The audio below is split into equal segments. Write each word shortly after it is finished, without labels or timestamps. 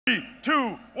3,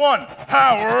 2, 1,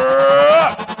 power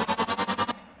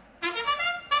up!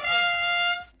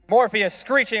 Morpheus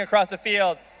screeching across the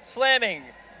field, slamming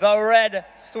the red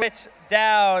switch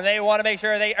down. They want to make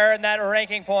sure they earn that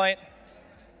ranking point.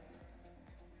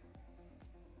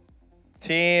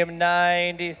 Team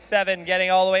 97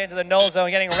 getting all the way into the null zone,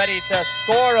 getting ready to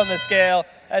score on the scale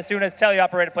as soon as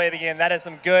teleoperated play begins. That is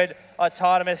some good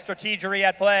autonomous strategery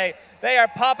at play. They are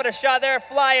popping a shot. They're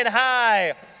flying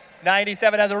high.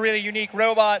 97 has a really unique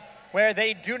robot where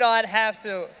they do not have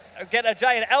to get a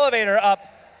giant elevator up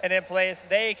and in place.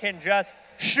 They can just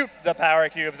shoot the power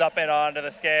cubes up and onto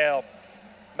the scale.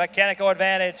 Mechanical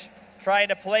advantage, trying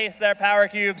to place their power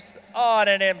cubes on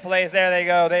and in place. There they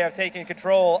go. They have taken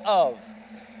control of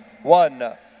one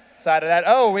side of that.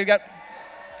 Oh, we've got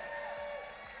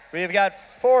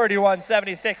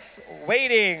 4176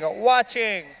 waiting,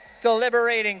 watching,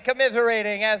 deliberating,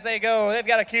 commiserating as they go. They've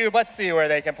got a cube. Let's see where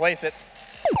they can place it.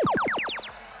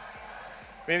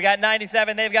 We've got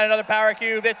 97. They've got another power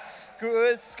cube. It's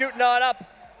scooting on up.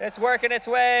 It's working its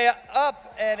way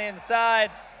up and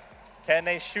inside. Can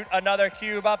they shoot another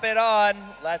cube up and on?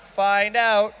 Let's find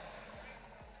out.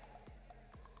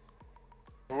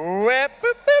 Whip, boop,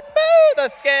 boop, boop. The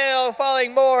scale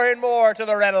falling more and more to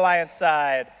the Red Alliance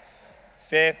side.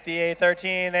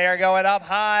 58-13, they are going up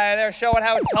high. They're showing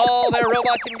how tall their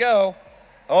robot can go.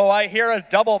 Oh, I hear a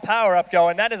double power-up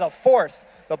going. That is a force.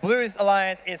 The Blue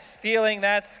Alliance is stealing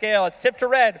that scale. It's tipped to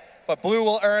red, but Blue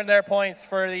will earn their points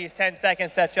for these 10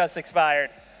 seconds that just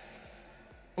expired.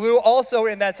 Blue also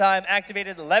in that time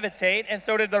activated Levitate, and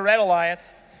so did the Red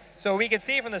Alliance. So we can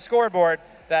see from the scoreboard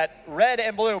that Red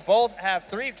and Blue both have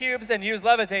 3 cubes and use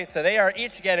Levitate, so they are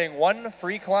each getting 1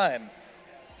 free climb.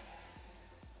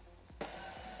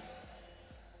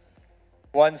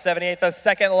 178, the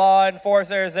second law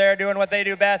enforcers, they're doing what they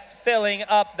do best, filling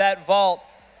up that vault.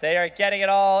 They are getting it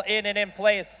all in and in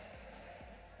place.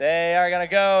 They are gonna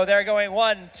go, they're going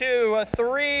 1, 2,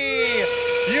 3,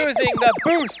 using the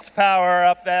boost power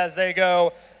up as they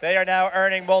go. They are now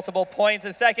earning multiple points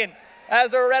a second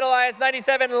as the Red Alliance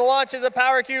 97 launches a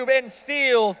power cube and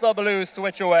steals the Blue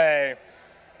switch away.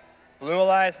 Blue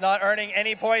Alliance not earning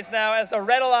any points now as the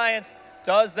Red Alliance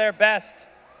does their best.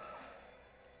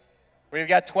 We've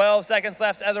got 12 seconds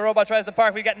left as the robot tries to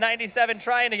park. We've got 97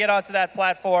 trying to get onto that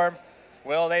platform.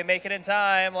 Will they make it in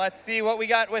time? Let's see what we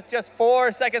got with just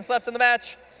 4 seconds left in the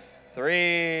match.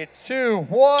 3, 2,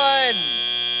 1.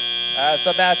 As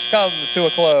the match comes to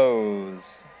a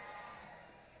close.